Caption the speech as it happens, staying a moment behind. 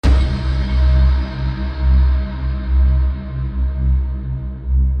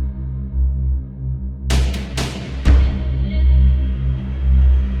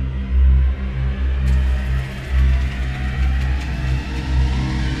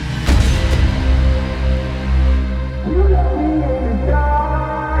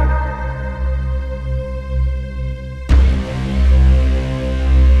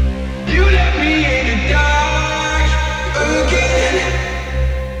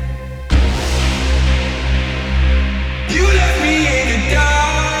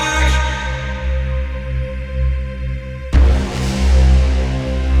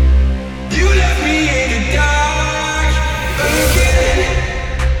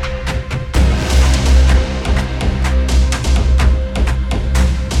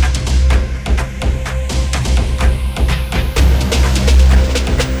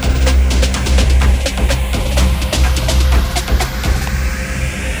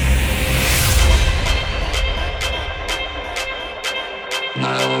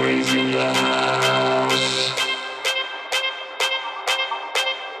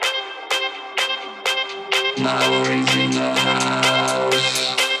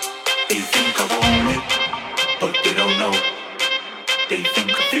They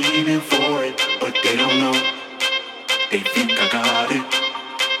think I'm feeling for it, but they don't know. They think I got it,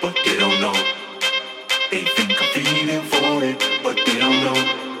 but they don't know. They think I'm feeling for it, but they don't know.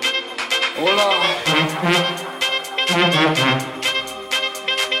 Hola.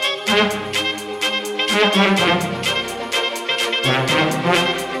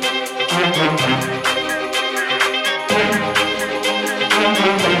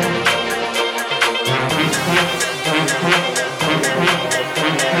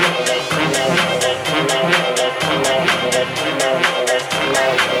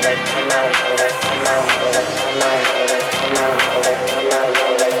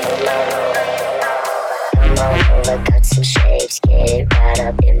 Cut some shapes, get right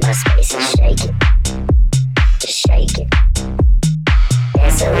up in my space and shake it. Just shake it.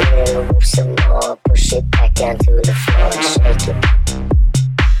 Dance a little, move some more. Push it back down to the floor and shake it.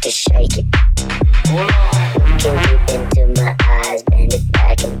 Just shake it. Looking deep into my eyes, bend it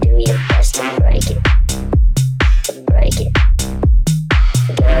back and do your best to break it. To break it.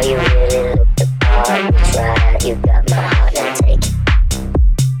 Girl, you really look the part. You tried, you got my heart, now take it.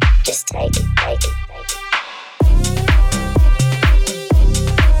 Just take it, take it.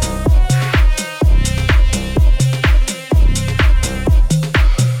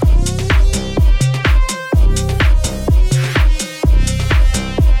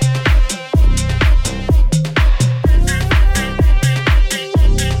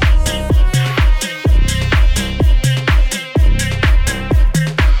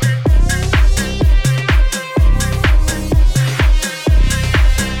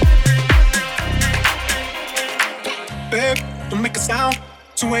 Babe, don't make a sound.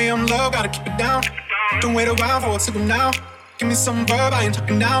 2 a.m. love, gotta keep it down. Don't wait around for a signal now. Give me some verb, I ain't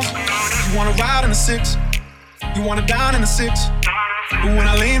talking down. You wanna ride in the 6, you wanna dine in the 6. But when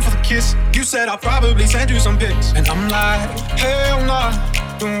I lean for the kiss, you said I'll probably send you some pics. And I'm like, hell nah,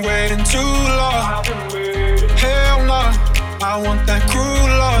 been waiting too long. Hell nah, I want that cruel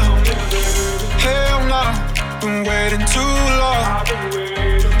love. Hell nah, been waiting too long.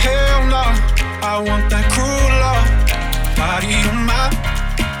 Hell nah, I want that cruel love. Body on my,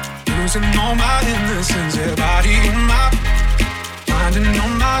 losing all my innocence. Yeah, body on my, finding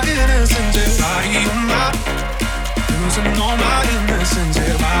all my innocence. Yeah, body on my, losing all my innocence.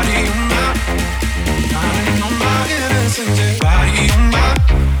 Yeah, body on my, finding all my innocence. Yeah, body on my,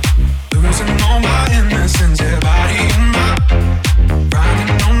 losing all my innocence. Yeah, body on my, finding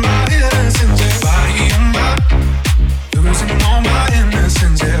all my innocence. Yeah, body on my, losing all my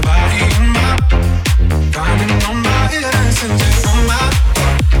innocence. Yeah, body on my, finding all my innocence. Yeah, on my,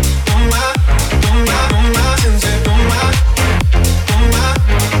 on my, on my, on my sins. Yeah, on my, on my,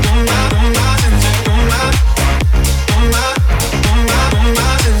 on my, on my sins. Yeah, on my, on my, on my, on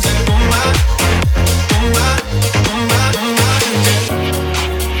my sins. Yeah, on my, on my, on my, on my sins.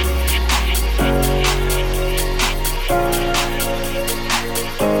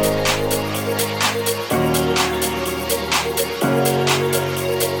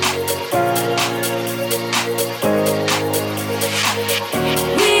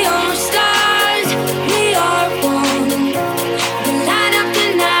 We are stars, we are one. We light up the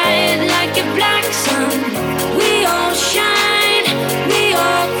night like a black sun. We all shine, we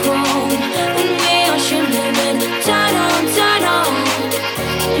are chrome, and we are shimmering. Turn on, turn on.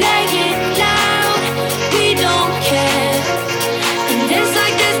 Play it loud, we don't care. And it's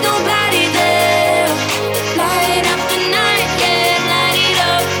like there's nobody there. Light up the night, yeah, light it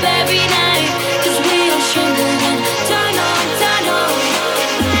up every night. 'Cause we are shimmering. Turn on, turn on.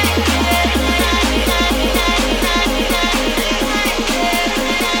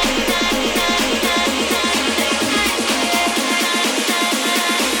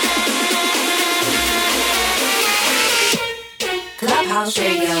 Clubhouse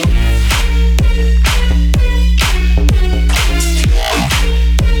Radio.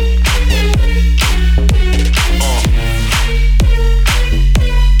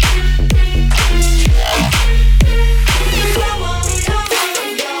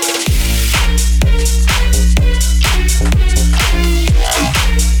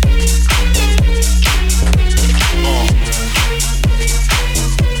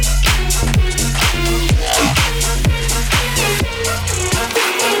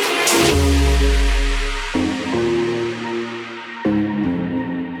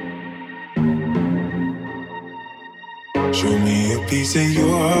 Show me a piece of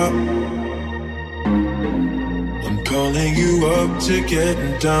your heart. I'm calling you up to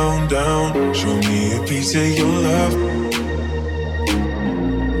getting down, down. Show me a piece of your love.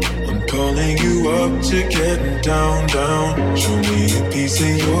 I'm calling you up to getting down, down. Show me a piece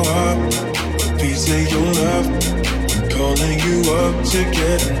of your heart, a piece of your love. I'm Calling you up to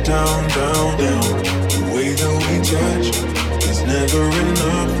getting down, down, down. The way that we touch is never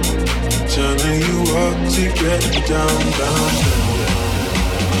enough. Turning you up to getting down, down, down.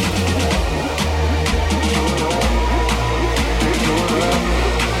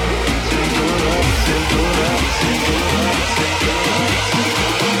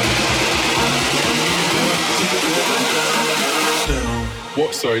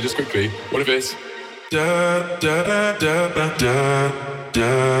 What? Sorry, just quickly. What if it's Da da da da da da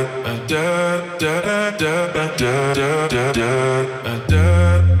da da da da da da da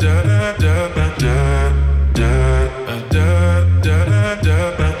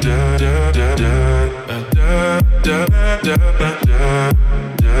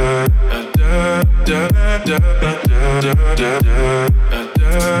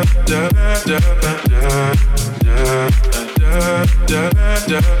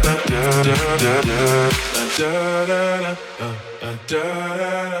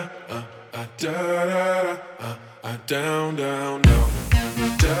down, down, down.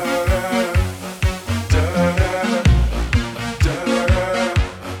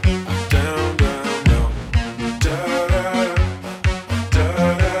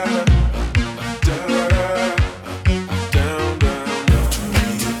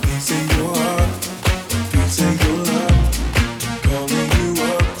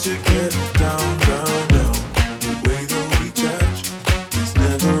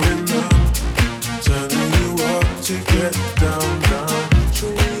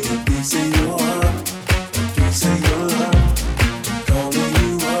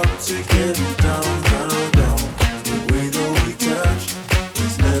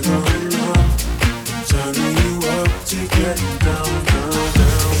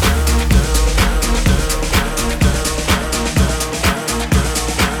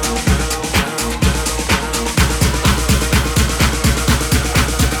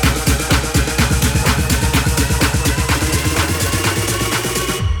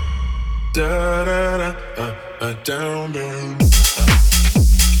 Down, down.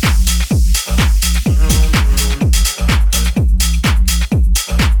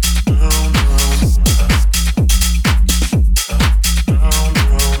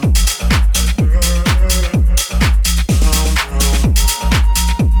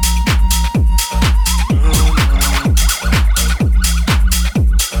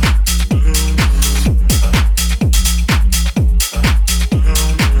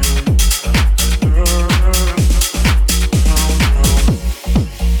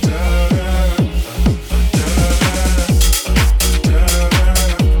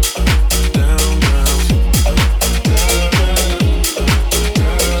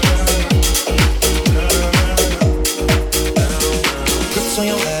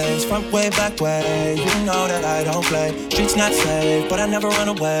 But I never run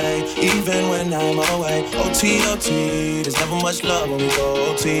away, even when I'm away. OT, OT, there's never much love when we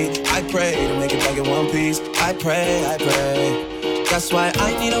go OT. I pray to make it back in one piece. I pray, I pray. That's why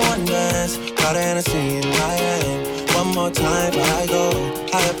I need a one dance. Got an Hennessy in my hand. One more time before I go.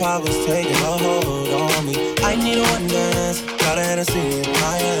 Higher powers taking a hold on me. I need a one dance. Got an Hennessy in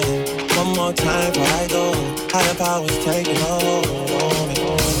my hand. One more time before I go. Higher powers taking a hold on me.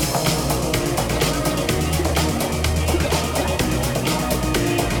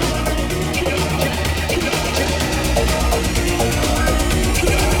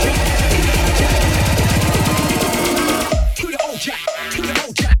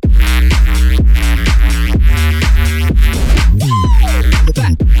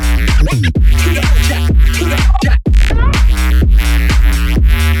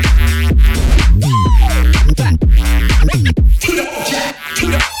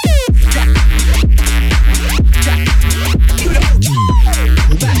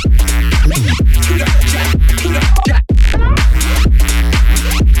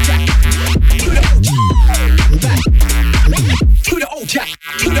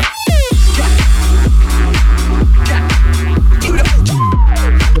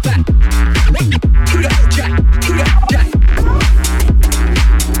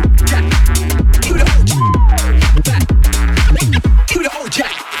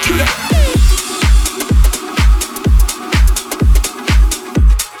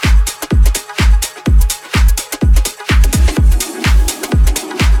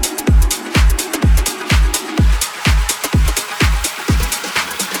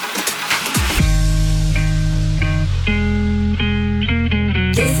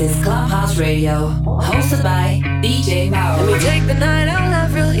 Radio, hosted by DJ Maori. Let me take the night out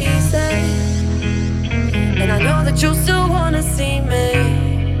love real easy, and I know that you still wanna see me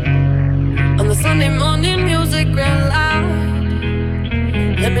on the Sunday morning music grand live.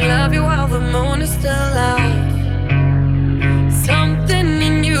 love you while the moon is still out. Something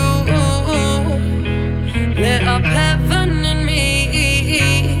in you lit up heaven in me.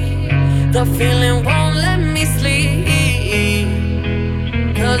 The feeling won't let me sleep,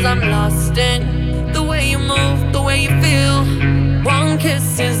 'cause I'm lost in the way you move, the way you feel. One kiss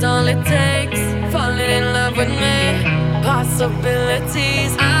is all it takes, falling in love with me.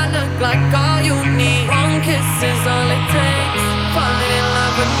 Possibilities, I look like all you need. One kiss is all it takes, falling in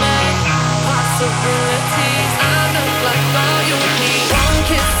love with me. Possibilities, I look like all you need. One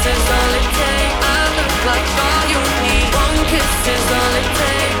kiss is all it takes, I look like all you need. One kiss is all it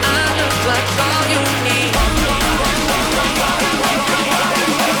takes, I look like all you need.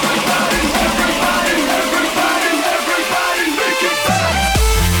 Everybody, make it fast.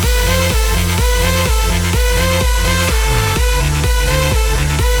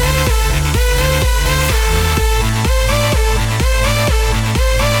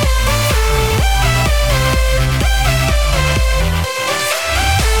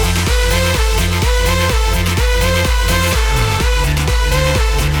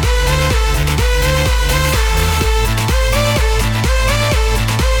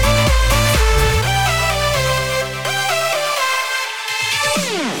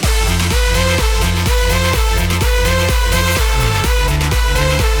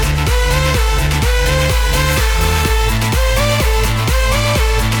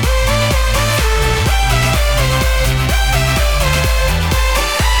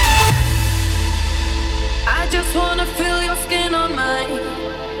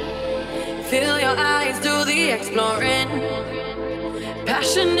 Exploring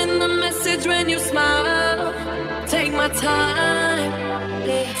passion in the message when you smile. Take my time.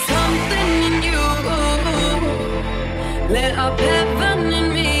 Something in you lit up heaven in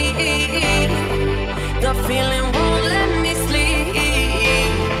me. The feeling won't let me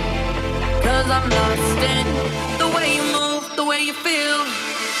sleep, 'cause I'm lost in the way you move, the way you feel.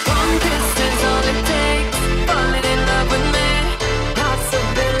 One kiss is all it takes, falling in love with me.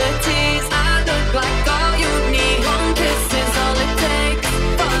 Possibilities, I look like all you need. One kiss is all it takes,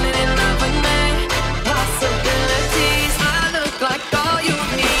 falling in love with me. Possibilities, I look like all you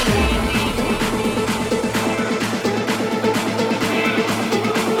need.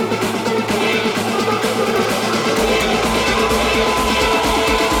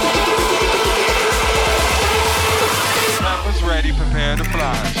 Rappers ready, prepare to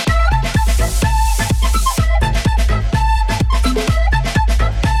fly.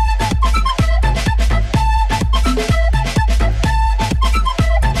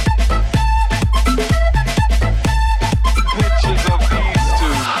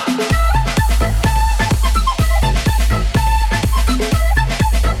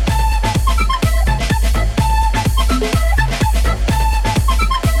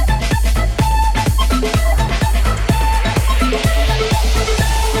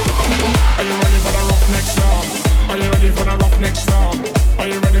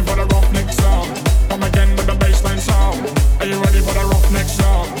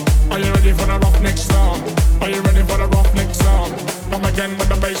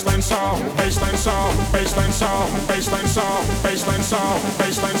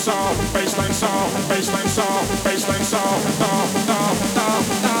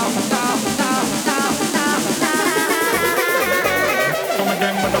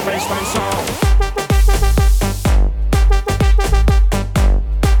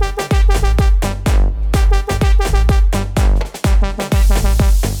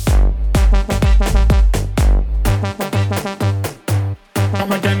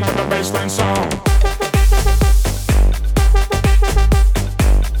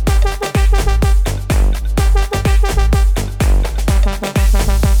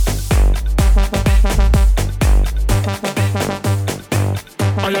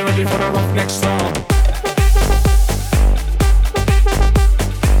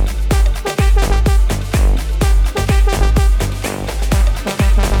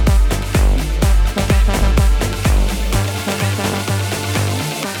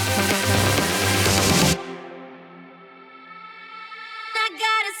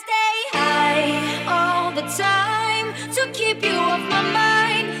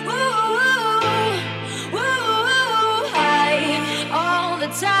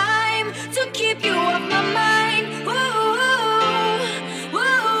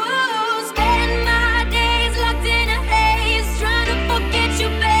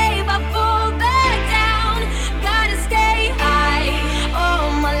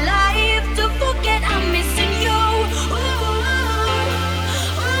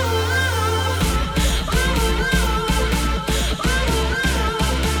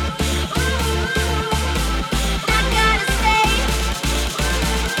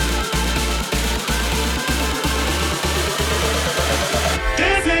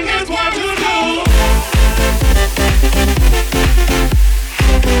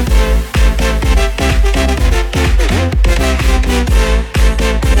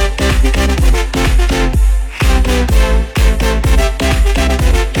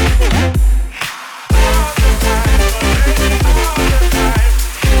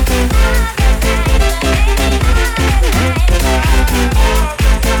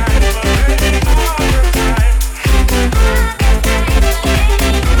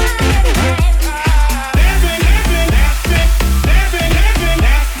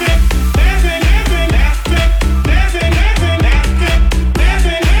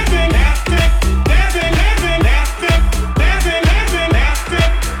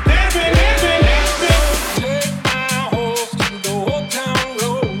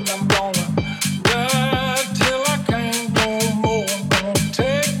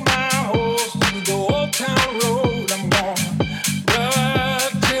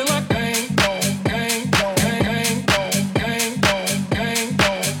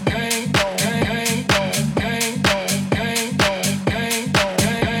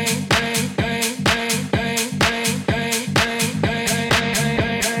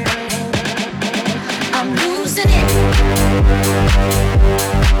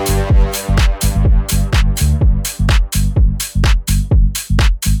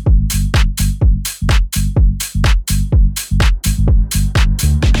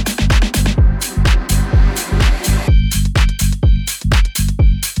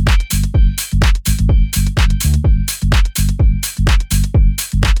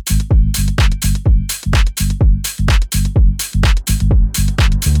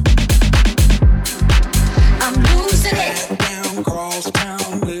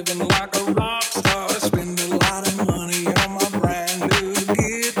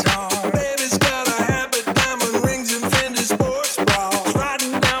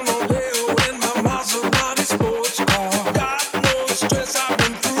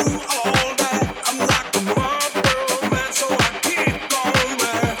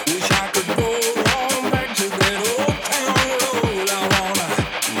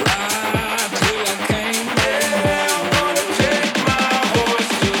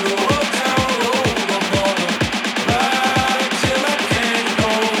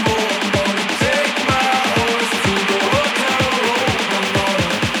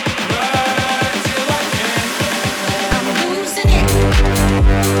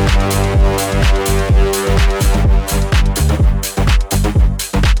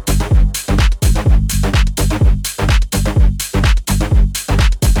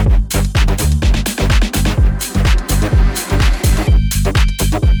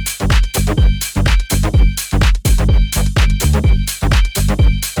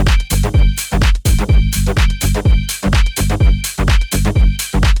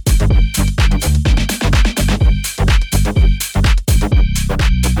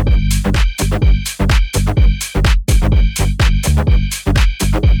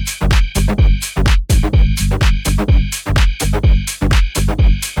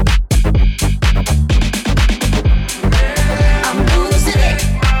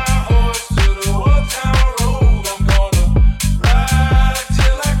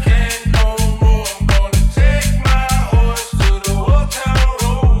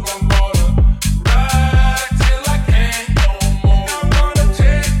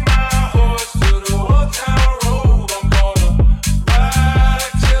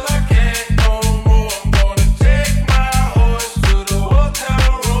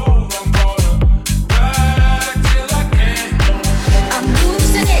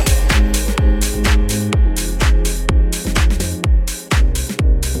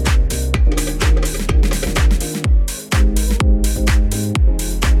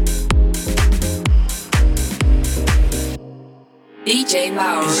 DJ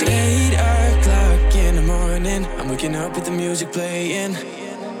Maori. It's 8 o'clock in the morning. I'm waking up with the music playing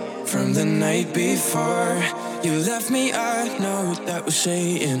from the night before. You left me a note that was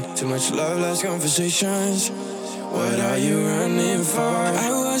saying too much love, last conversations. What are you running for? I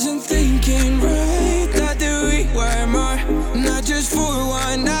wasn't thinking right, thought that we were more, not just for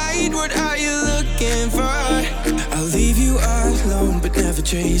one night. What are you looking for? I'll leave you alone, but never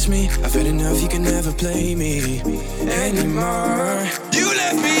chase me. I've had enough, you can never play me anymore. You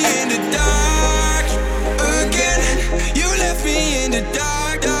left me in the dark again. You left me in the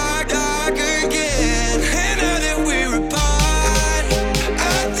dark, dark, dark again. And now that we're apart,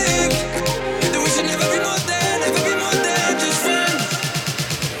 I think that we should never be more than just friends.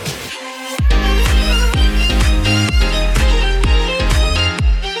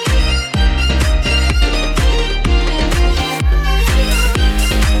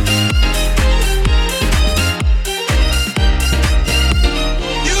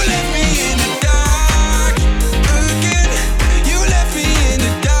 You left me in the dark again. You left me in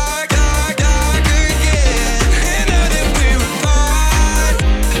the dark, dark, dark again. And now that we're apart,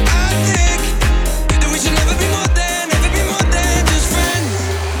 I think that we should never be more than just friends.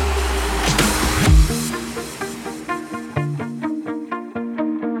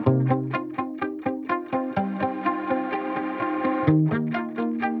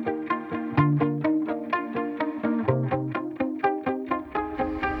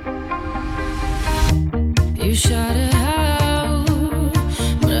 You shut it out,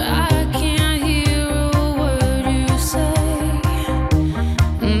 but I can't hear a word you say.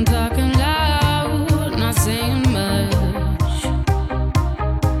 I'm talking loud, not saying much.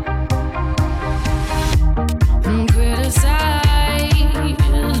 I'm criticized,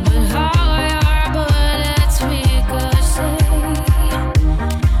 but how your bullets ricochet.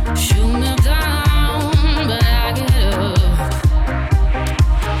 Shoot me down, but I get up.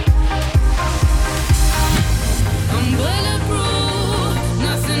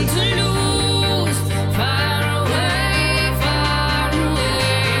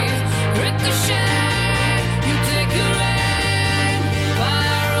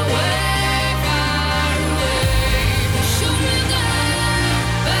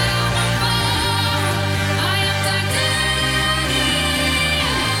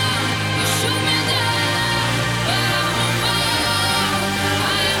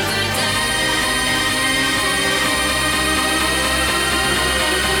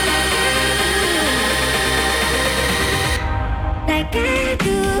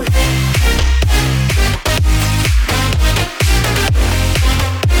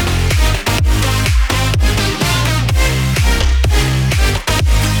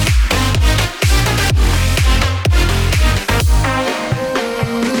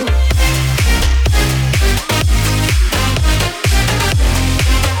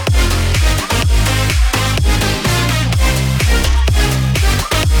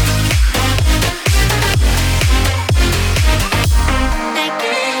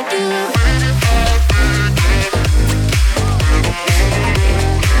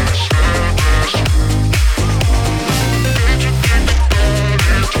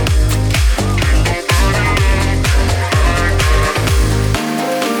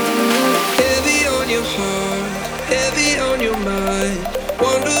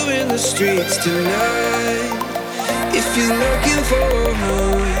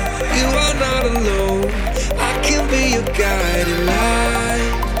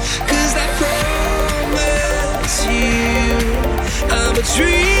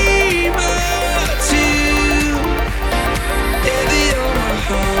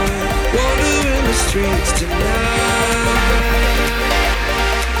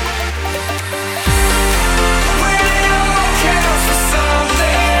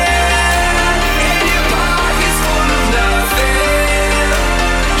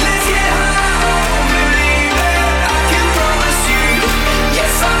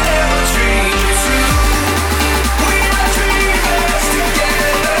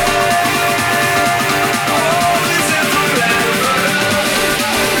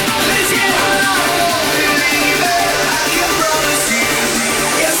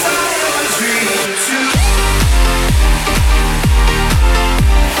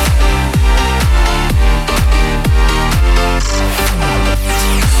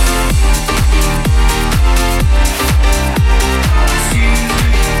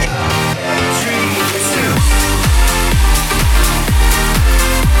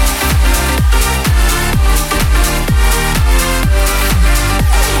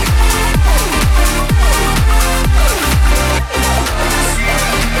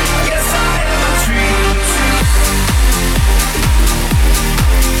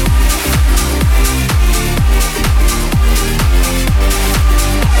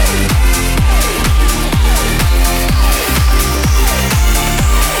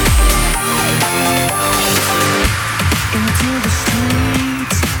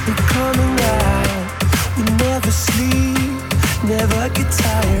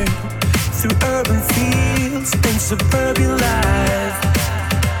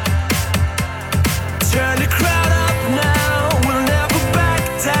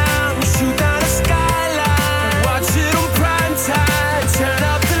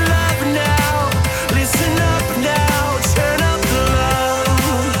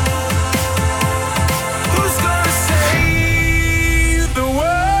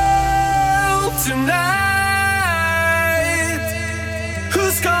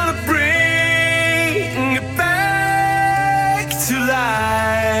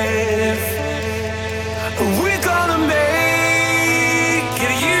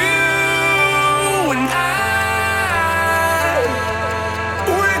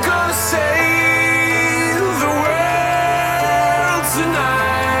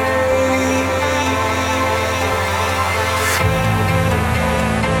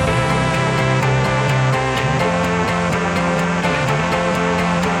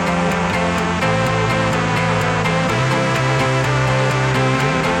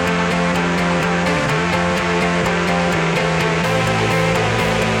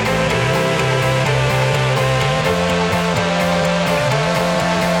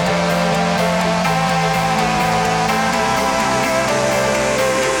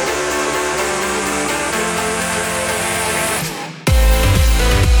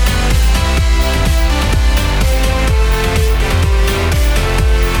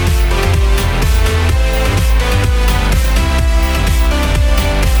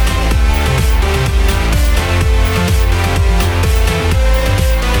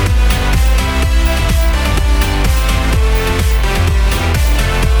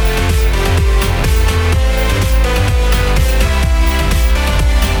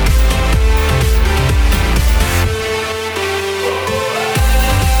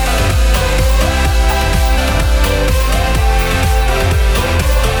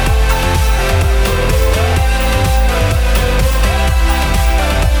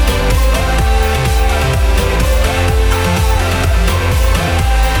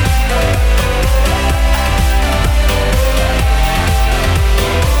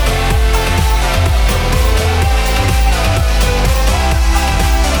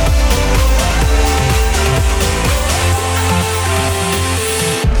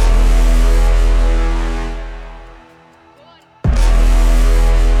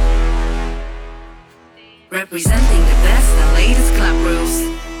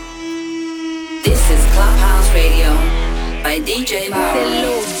 by DJ Say, Maori.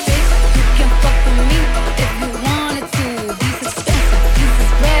 little bitch, you can fuck with me if you wanted to. These expensive, these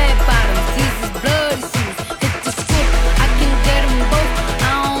is red bottoms, these is bloody shoes. Hit the scoop, I can get them both.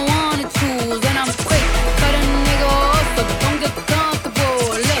 I don't wanna choose, and I'm quick. Cut a nigga off, so don't get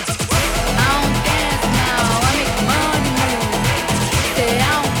comfortable. Look, I don't dance now, I make money move. Say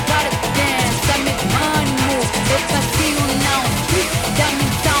I don't gotta dance, I make money move. If I see you now, that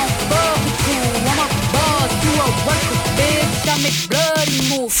means I don't fuck with you. I'm a boss, you a worker, bitch. I make bloody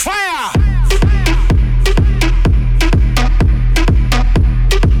move. Fire!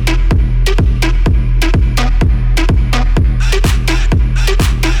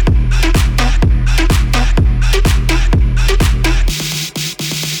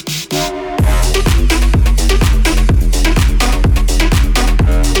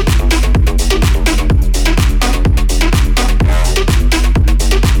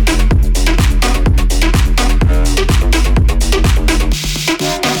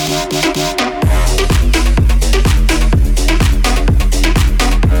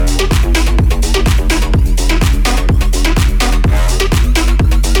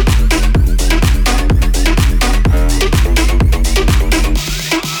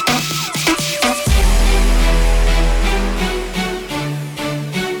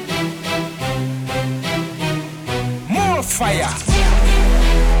 Fire!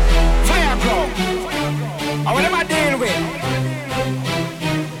 Fire grow! And what am I dealing with?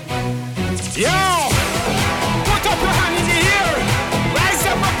 Yo! Put up your hand in the air! Rise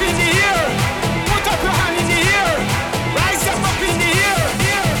them up in the air! Put up your hand in the air! Rise them up in the air!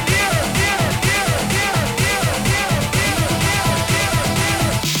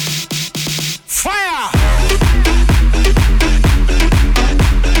 Fire!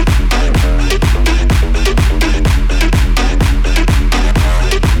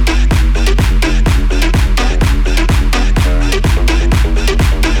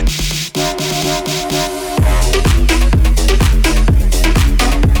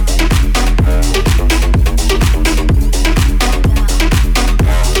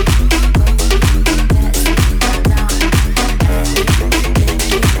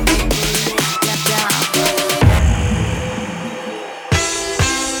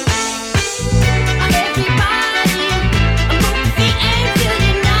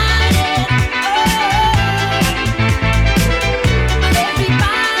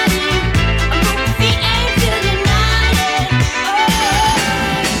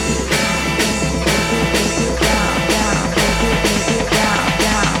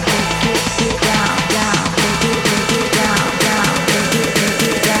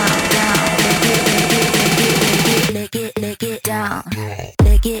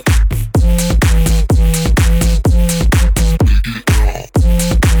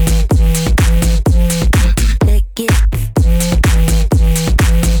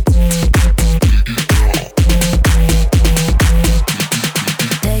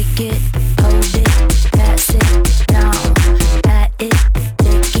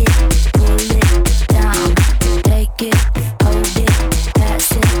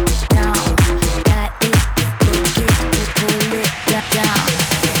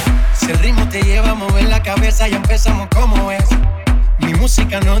 Ya empezamos como es. Mi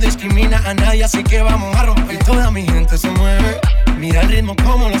música no discrimina a nadie, así que vamos a romper. Toda mi gente se mueve, mira el ritmo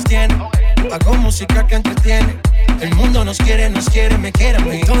como los tiene. Hago música que entretiene. El mundo nos quiere, me quiere a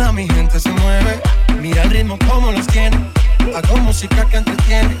mí. Toda mi gente se mueve, mira el ritmo como los tiene. Hago música que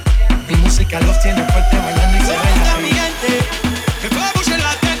entretiene. Mi música los tiene fuerte bailando y se ven. ¿Dónde está mi gente? Que va bouger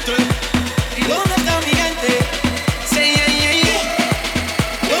la tête. ¿Y dónde está mi gente? Say yeah, yeah, yeah.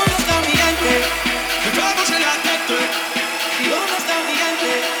 ¿Dónde está mi gente? Que va bouger la tête. ¿Y dónde está mi gente?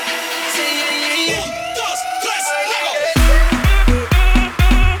 Say yeah, yeah, yeah. 1, 2, 3,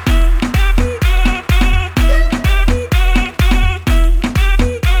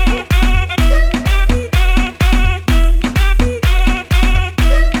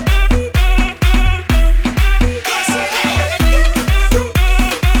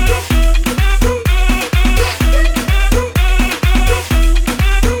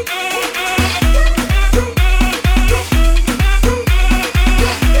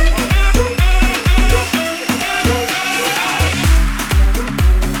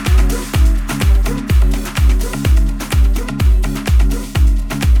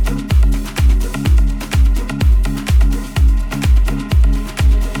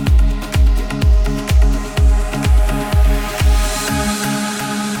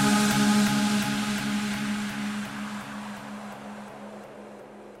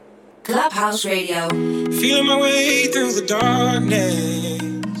 Clubhouse Radio. Feeling my way through the darkness,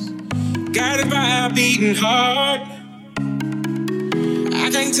 guided by a beating heart.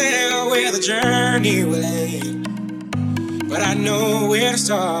 can't tell where the journey will end, but I know where to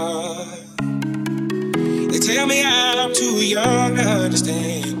start. They tell me I'm too young to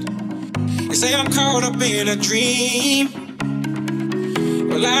understand. They say I'm caught up in a dream.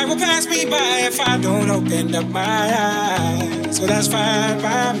 Well, life will pass me by if I don't open up my eyes. So that's fine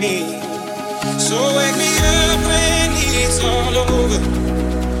by me. So wake me up when it's all over,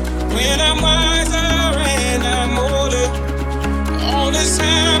 when I'm wiser and I'm older. All this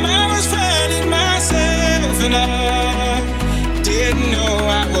time I was finding myself and I didn't know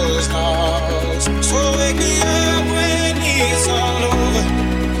I was lost. So wake me up when it's all over,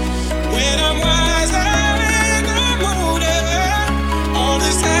 when I'm wiser and I'm older. All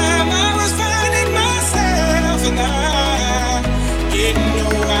this time I was finding myself and I didn't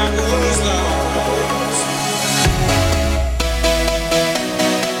know I was lost.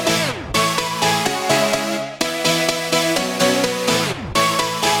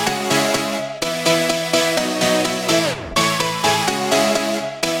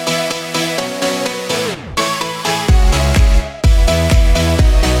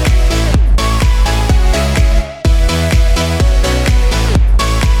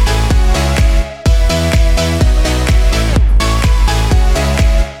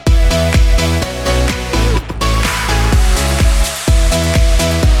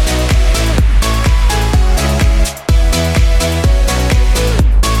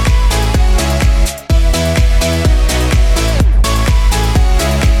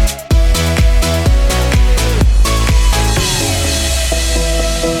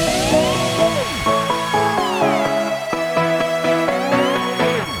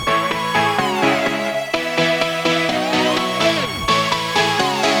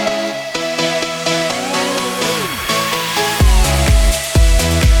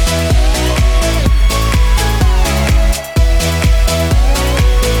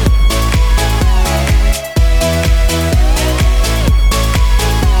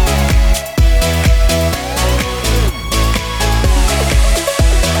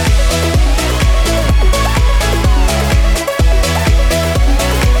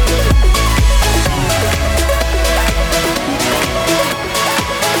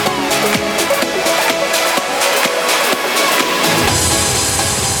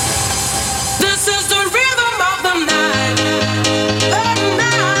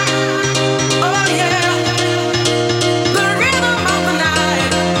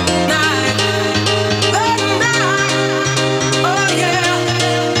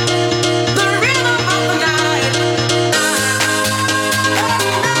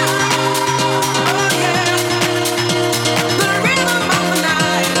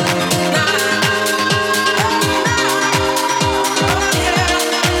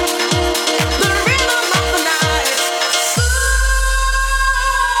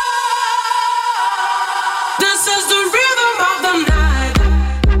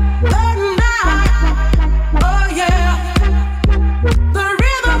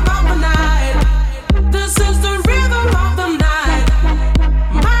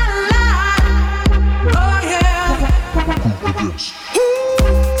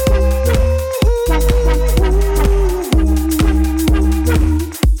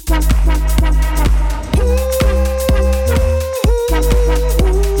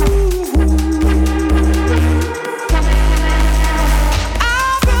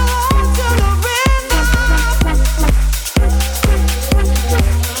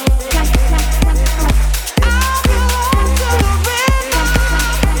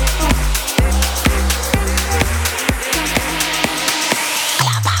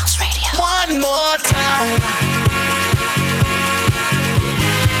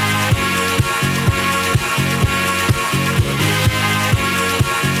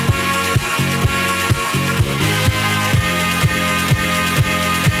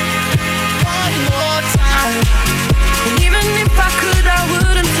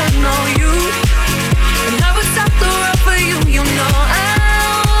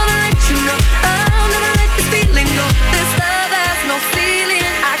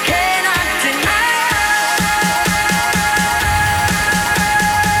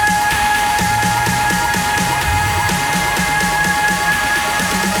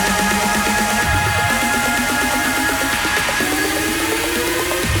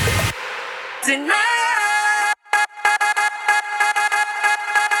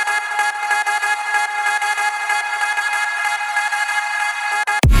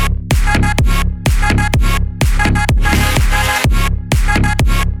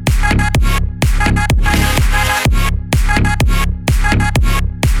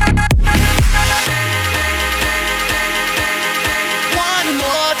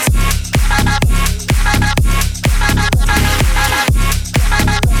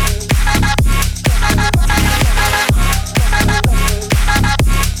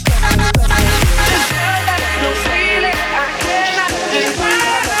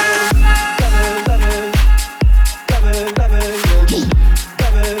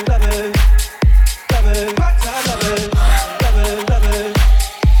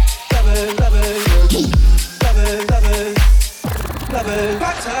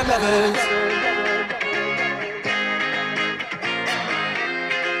 part-time lovers.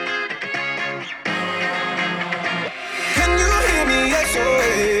 Can you hear me? SOS.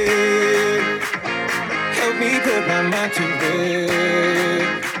 Help me put my mind to rest.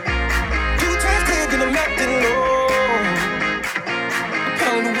 2 times cleared and I'm acting low. A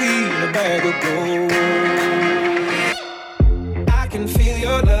pound of weed and a bag of gold. I can feel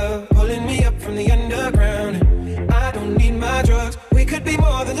your love pulling me up from the underground. I don't need my drugs. We could be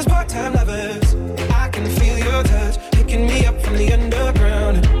more than just part-time lovers. I can feel your touch picking me up from the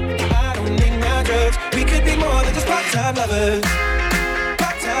underground. I don't need my drugs. We could be more than just part-time lovers.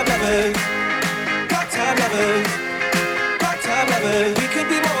 Part-time lovers. Part-time lovers. Part-time lovers. We could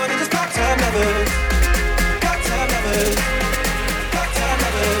be more than just part-time lovers. Part-time lovers. Part-time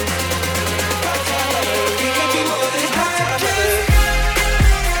lovers. Part-time lovers. We could be more than just part-time lovers.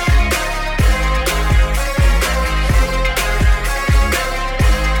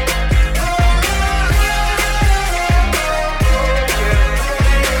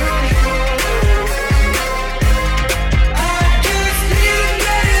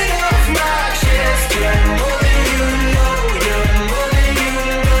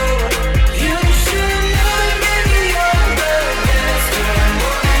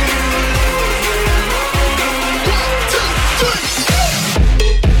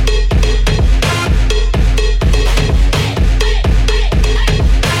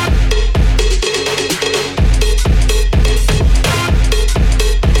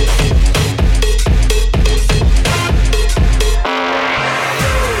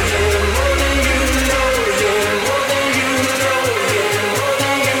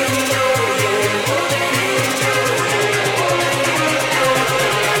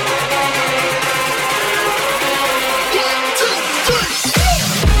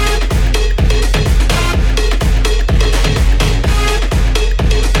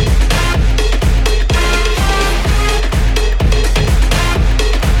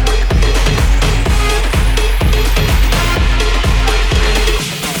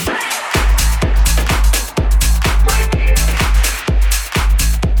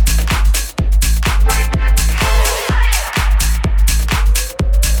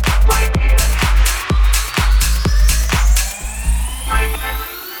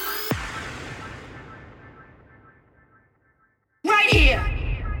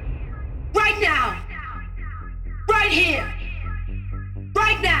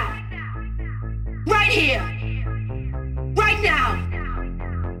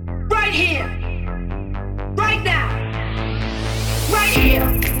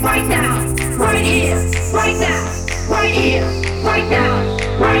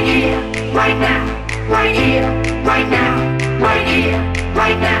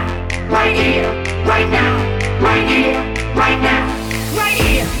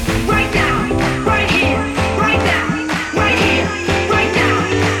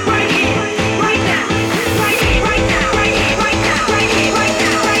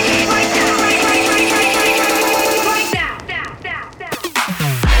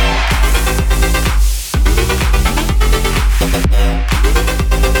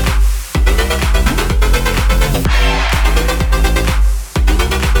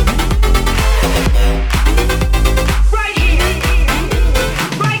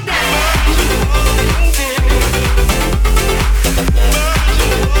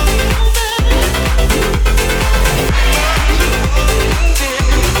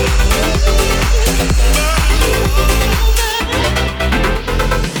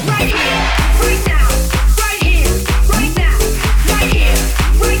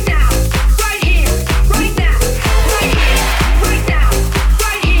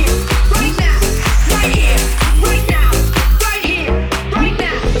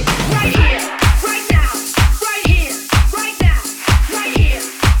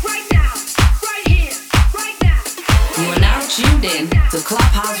 to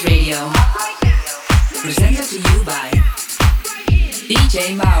Clubhouse Radio. Presented to you by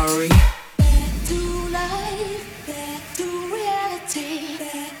DJ Maori. Back to life, back to reality,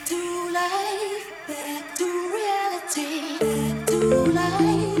 back to life, back to reality, back to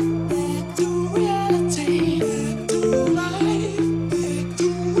life, back to reality, back to life, back to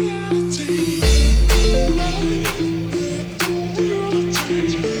reality, back to reality.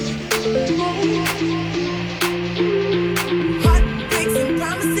 Heartbreaks and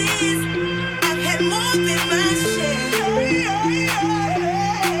promises, I've had more than my share.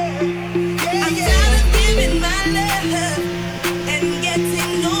 I'm tired of giving my love.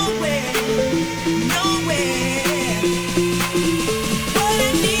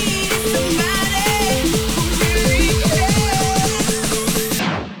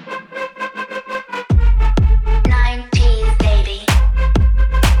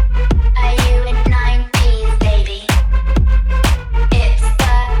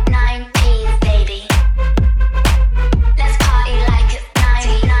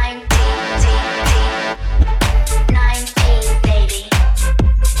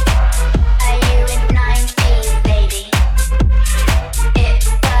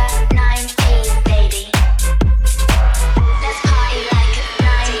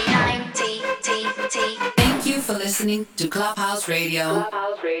 listening to Clubhouse Radio.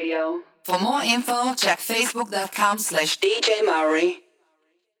 For more info, check facebook.com/DJ Maori.